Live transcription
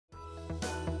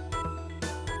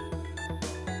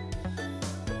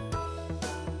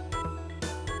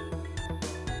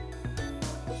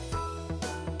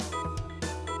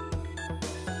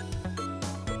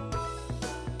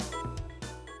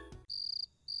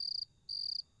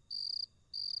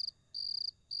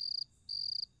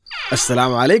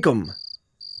Assalamu Alaikum.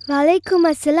 Walaikum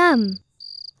Assalam.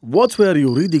 What were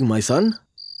you reading, my son?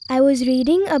 I was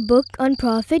reading a book on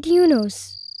Prophet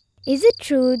Yunus. Is it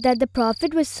true that the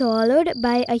Prophet was swallowed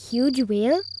by a huge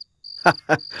whale?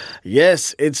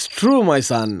 Yes, it's true, my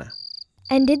son.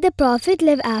 And did the Prophet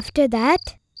live after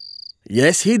that?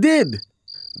 Yes, he did.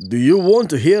 Do you want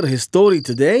to hear his story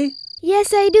today?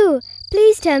 Yes, I do.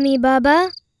 Please tell me,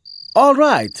 Baba. All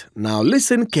right, now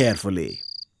listen carefully.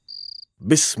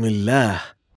 Bismillah.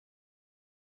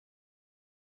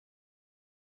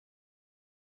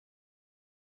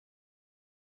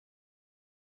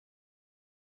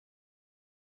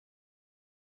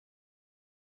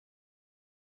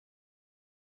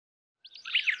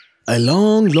 A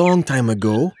long, long time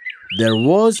ago, there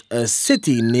was a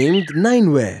city named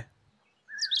Nineway.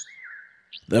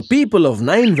 The people of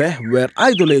Nineveh were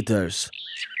idolaters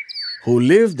who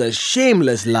lived a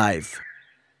shameless life.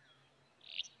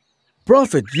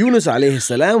 Prophet Yunus alayhi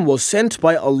salam was sent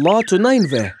by Allah to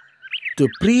Nineveh to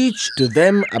preach to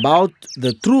them about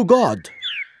the true God.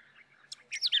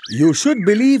 You should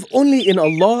believe only in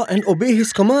Allah and obey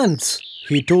His commands,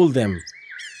 he told them.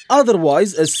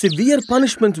 Otherwise, a severe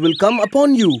punishment will come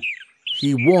upon you,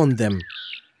 he warned them.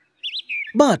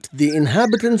 But the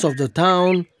inhabitants of the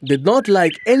town did not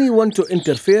like anyone to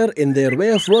interfere in their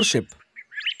way of worship.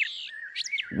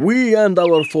 We and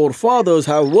our forefathers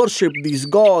have worshipped these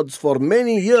gods for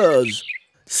many years,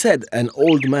 said an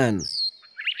old man.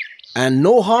 And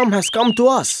no harm has come to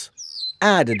us,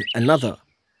 added another.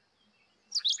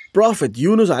 Prophet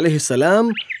Yunus alayhi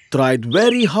salam tried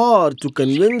very hard to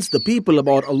convince the people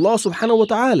about Allah subhanahu wa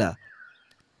ta'ala.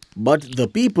 But the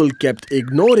people kept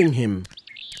ignoring him.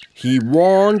 He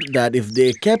warned that if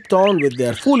they kept on with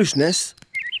their foolishness,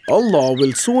 Allah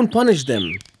will soon punish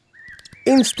them.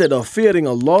 Instead of fearing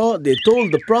Allah, they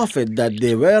told the Prophet that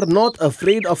they were not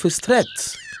afraid of his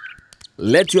threats.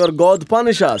 Let your God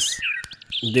punish us,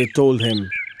 they told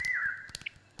him.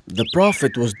 The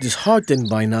Prophet was disheartened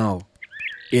by now.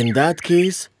 In that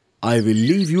case, I will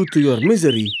leave you to your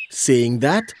misery, saying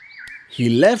that he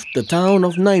left the town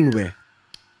of Nineway.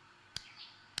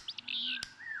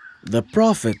 The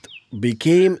Prophet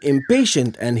became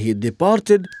impatient and he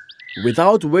departed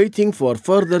without waiting for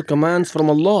further commands from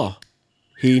Allah.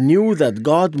 He knew that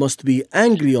God must be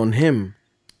angry on him.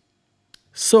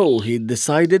 So he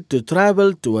decided to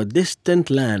travel to a distant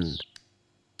land.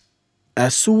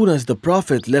 As soon as the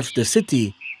Prophet left the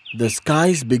city, the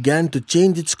skies began to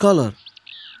change its color.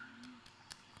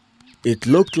 It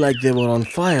looked like they were on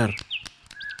fire.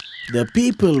 The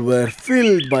people were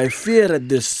filled by fear at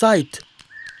this sight.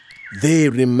 They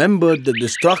remembered the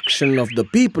destruction of the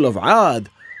people of Ad,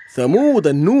 Thamud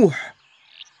and Nuh.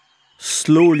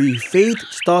 Slowly, faith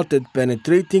started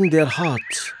penetrating their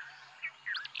hearts.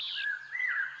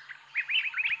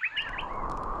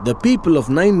 The people of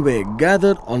Nineveh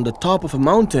gathered on the top of a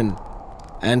mountain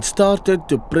and started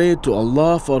to pray to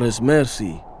Allah for His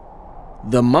mercy.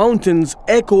 The mountains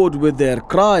echoed with their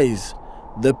cries.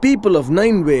 The people of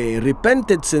Nineveh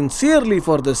repented sincerely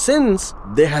for the sins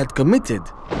they had committed.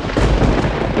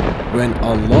 When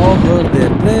Allah heard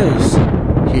their prayers,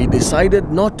 He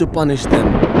decided not to punish them,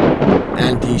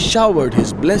 and He showered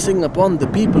His blessing upon the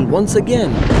people once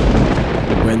again.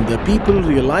 When the people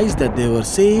realized that they were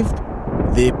saved,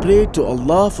 they prayed to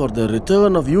Allah for the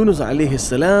return of Yunus alayhi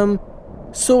salam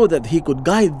so that He could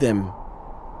guide them.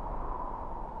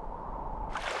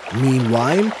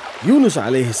 Meanwhile, Yunus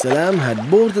alayhi salam had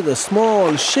boarded a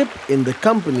small ship in the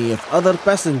company of other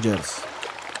passengers.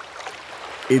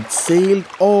 It sailed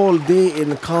all day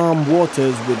in calm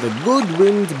waters with a good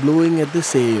wind blowing at the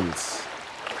sails.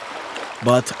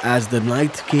 But as the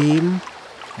night came,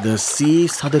 the sea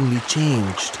suddenly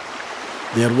changed.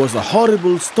 There was a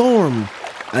horrible storm,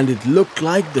 and it looked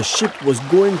like the ship was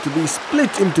going to be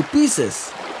split into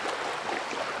pieces.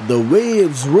 The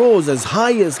waves rose as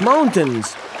high as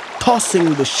mountains,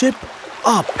 tossing the ship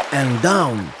up and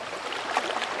down.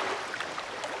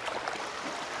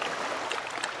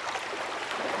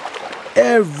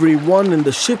 Everyone in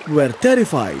the ship were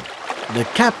terrified. The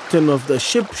captain of the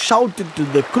ship shouted to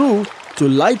the crew to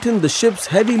lighten the ship's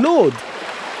heavy load.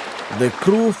 The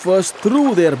crew first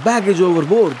threw their baggage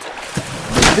overboard,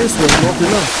 but this was not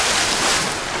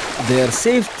enough. Their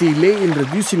safety lay in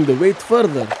reducing the weight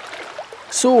further.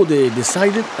 So they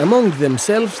decided among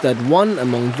themselves that one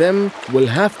among them will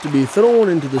have to be thrown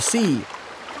into the sea.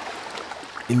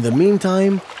 In the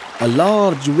meantime, a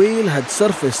large whale had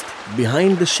surfaced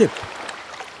behind the ship.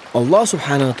 Allah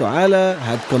subhanahu wa ta'ala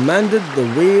had commanded the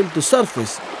whale to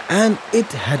surface, and it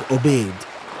had obeyed.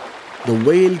 The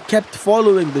whale kept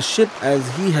following the ship as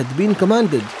he had been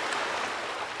commanded.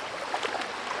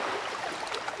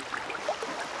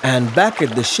 And back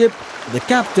at the ship, the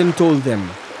captain told them,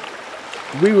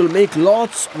 "We will make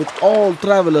lots with all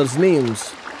travelers' names.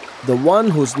 The one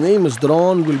whose name is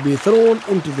drawn will be thrown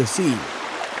into the sea."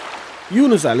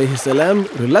 Yunus alayhi salam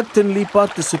reluctantly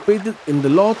participated in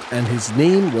the lot and his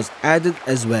name was added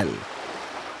as well.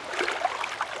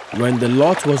 When the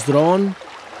lot was drawn,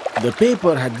 the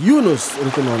paper had Yunus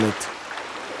written on it.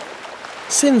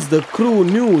 Since the crew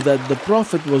knew that the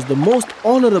Prophet was the most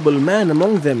honorable man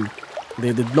among them,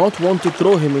 they did not want to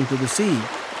throw him into the sea.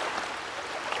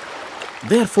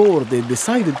 Therefore, they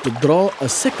decided to draw a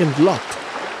second lot.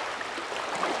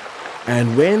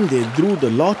 And when they drew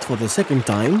the lot for the second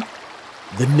time,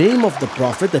 the name of the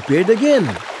Prophet appeared again.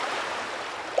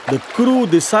 The crew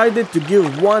decided to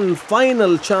give one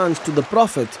final chance to the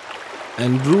Prophet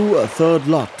and drew a third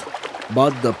lot.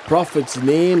 But the Prophet's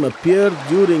name appeared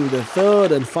during the third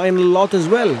and final lot as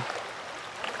well.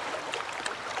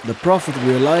 The Prophet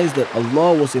realized that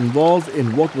Allah was involved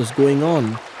in what was going on.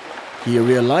 He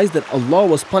realized that Allah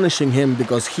was punishing him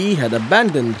because he had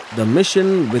abandoned the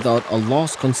mission without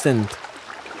Allah's consent.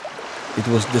 It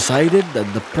was decided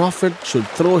that the Prophet should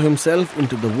throw himself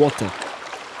into the water.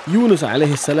 Yunus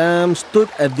alayhi salam stood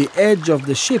at the edge of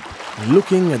the ship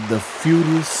looking at the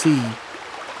furious sea.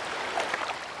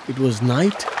 It was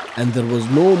night and there was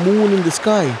no moon in the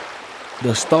sky.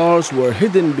 The stars were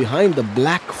hidden behind the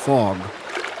black fog.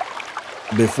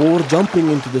 Before jumping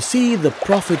into the sea, the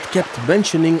Prophet kept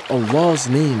mentioning Allah's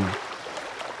name.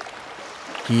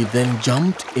 He then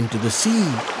jumped into the sea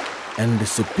and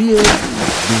disappeared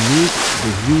beneath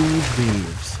the huge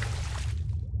waves.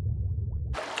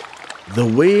 The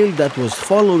whale that was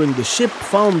following the ship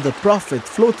found the Prophet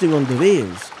floating on the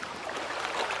waves.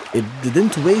 It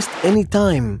didn't waste any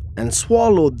time and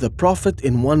swallowed the Prophet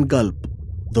in one gulp.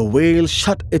 The whale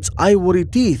shut its ivory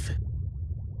teeth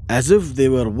as if they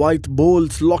were white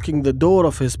bolts locking the door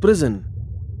of his prison.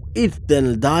 It then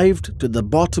dived to the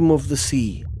bottom of the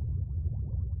sea.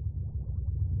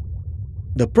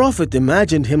 The Prophet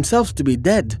imagined himself to be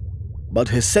dead,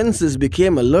 but his senses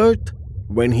became alert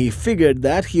when he figured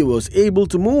that he was able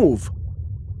to move.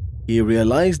 He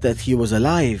realized that he was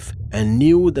alive and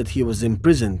knew that he was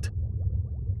imprisoned.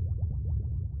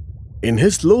 In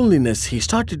his loneliness, he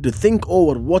started to think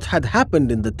over what had happened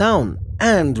in the town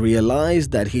and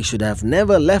realized that he should have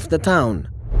never left the town.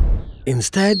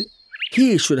 Instead,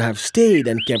 he should have stayed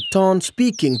and kept on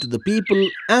speaking to the people,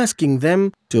 asking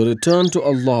them to return to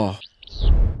Allah.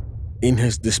 In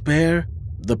his despair,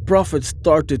 the Prophet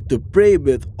started to pray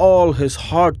with all his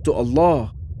heart to Allah.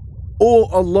 "O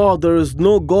Allah, there is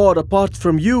no God apart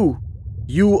from you.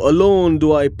 You alone do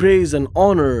I praise and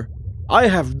honor. I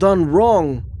have done wrong.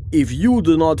 If you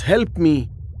do not help me,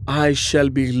 I shall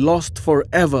be lost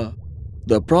forever."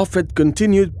 The Prophet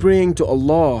continued praying to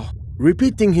Allah,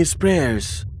 repeating his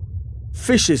prayers.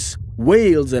 Fishes,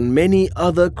 whales, and many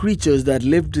other creatures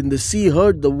that lived in the sea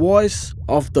heard the voice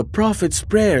of the Prophet's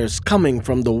prayers coming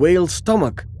from the whale's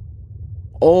stomach.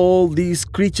 All these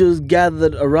creatures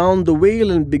gathered around the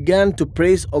whale and began to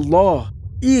praise Allah,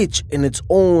 each in its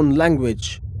own language.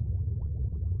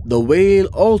 The whale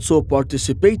also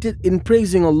participated in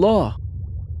praising Allah.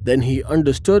 Then he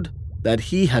understood that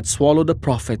he had swallowed a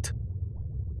Prophet.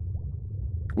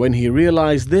 When he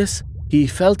realized this,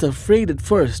 he felt afraid at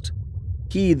first.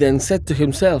 He then said to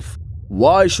himself,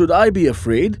 "Why should I be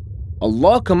afraid?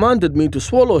 Allah commanded me to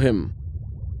swallow him."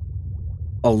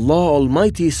 Allah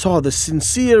Almighty saw the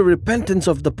sincere repentance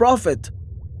of the Prophet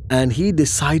and He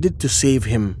decided to save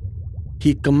him.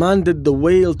 He commanded the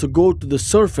whale to go to the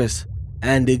surface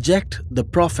and eject the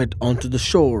Prophet onto the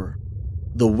shore.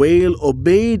 The whale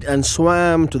obeyed and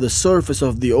swam to the surface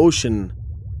of the ocean.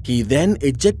 He then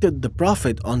ejected the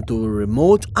Prophet onto a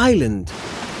remote island.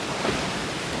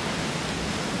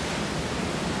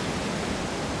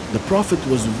 The Prophet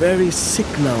was very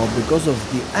sick now because of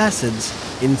the acids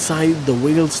inside the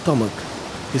whale's stomach.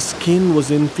 His skin was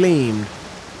inflamed,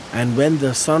 and when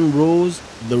the sun rose,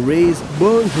 the rays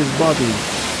burned his body.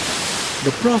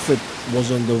 The Prophet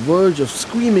was on the verge of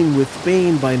screaming with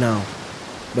pain by now,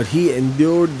 but he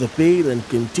endured the pain and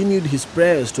continued his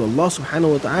prayers to Allah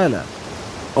subhanahu wa ta'ala.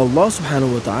 Allah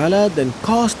subhanahu wa ta'ala then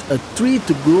caused a tree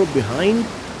to grow behind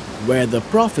where the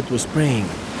Prophet was praying.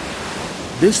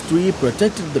 This tree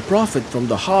protected the Prophet from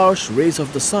the harsh rays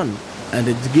of the sun, and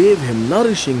it gave him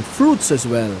nourishing fruits as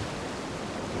well.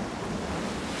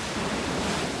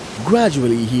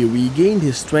 Gradually he regained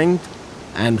his strength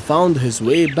and found his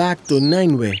way back to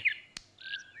Nineway.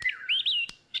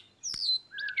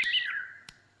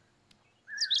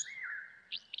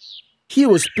 He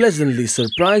was pleasantly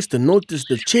surprised to notice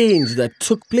the change that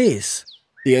took place.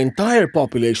 The entire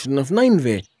population of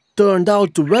Nineway turned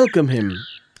out to welcome him.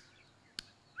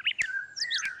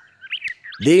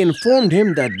 They informed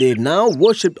him that they now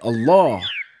worshipped Allah,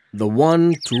 the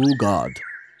one true God.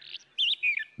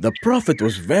 The Prophet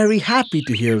was very happy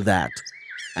to hear that,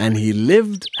 and he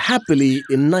lived happily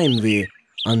in Nineway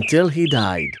until he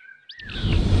died.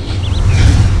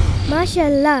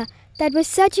 MashaAllah, that was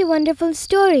such a wonderful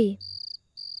story.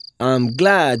 I'm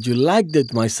glad you liked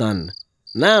it, my son.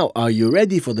 Now, are you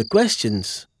ready for the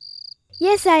questions?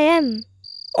 Yes, I am.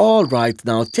 All right,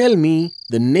 now tell me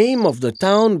the name of the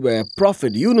town where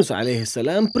Prophet Yunus alayhi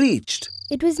salam preached.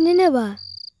 It was Nineveh.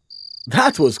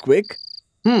 That was quick.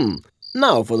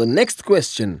 Now for the next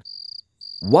question.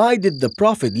 Why did the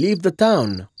Prophet leave the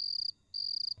town?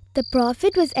 The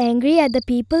Prophet was angry at the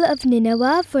people of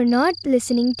Nineveh for not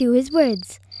listening to his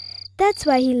words. That's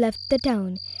why he left the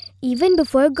town, even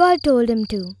before God told him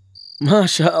to.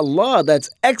 MashaAllah, that's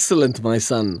excellent, my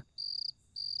son.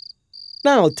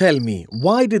 Now tell me,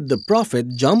 why did the Prophet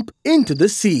jump into the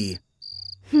sea?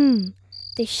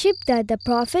 The ship that the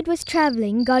Prophet was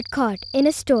traveling got caught in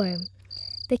a storm.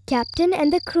 The captain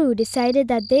and the crew decided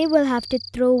that they will have to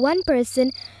throw one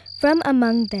person from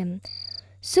among them,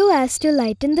 so as to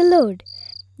lighten the load.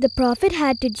 The Prophet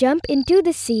had to jump into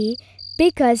the sea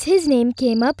because his name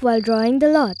came up while drawing the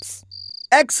lots.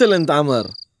 Excellent, Amr.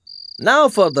 Now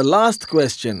for the last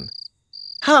question.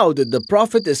 How did the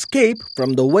Prophet escape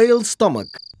from the whale's stomach?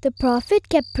 The Prophet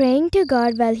kept praying to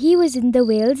God while he was in the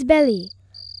whale's belly.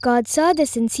 God saw the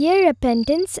sincere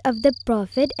repentance of the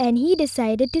Prophet and he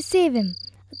decided to save him.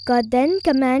 God then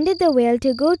commanded the whale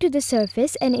to go to the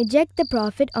surface and eject the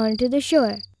Prophet onto the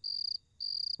shore.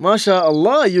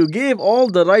 MashaAllah, you gave all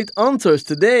the right answers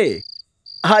today.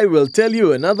 I will tell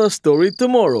you another story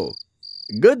tomorrow.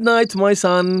 Good night, my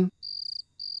son.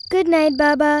 Good night,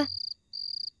 Baba.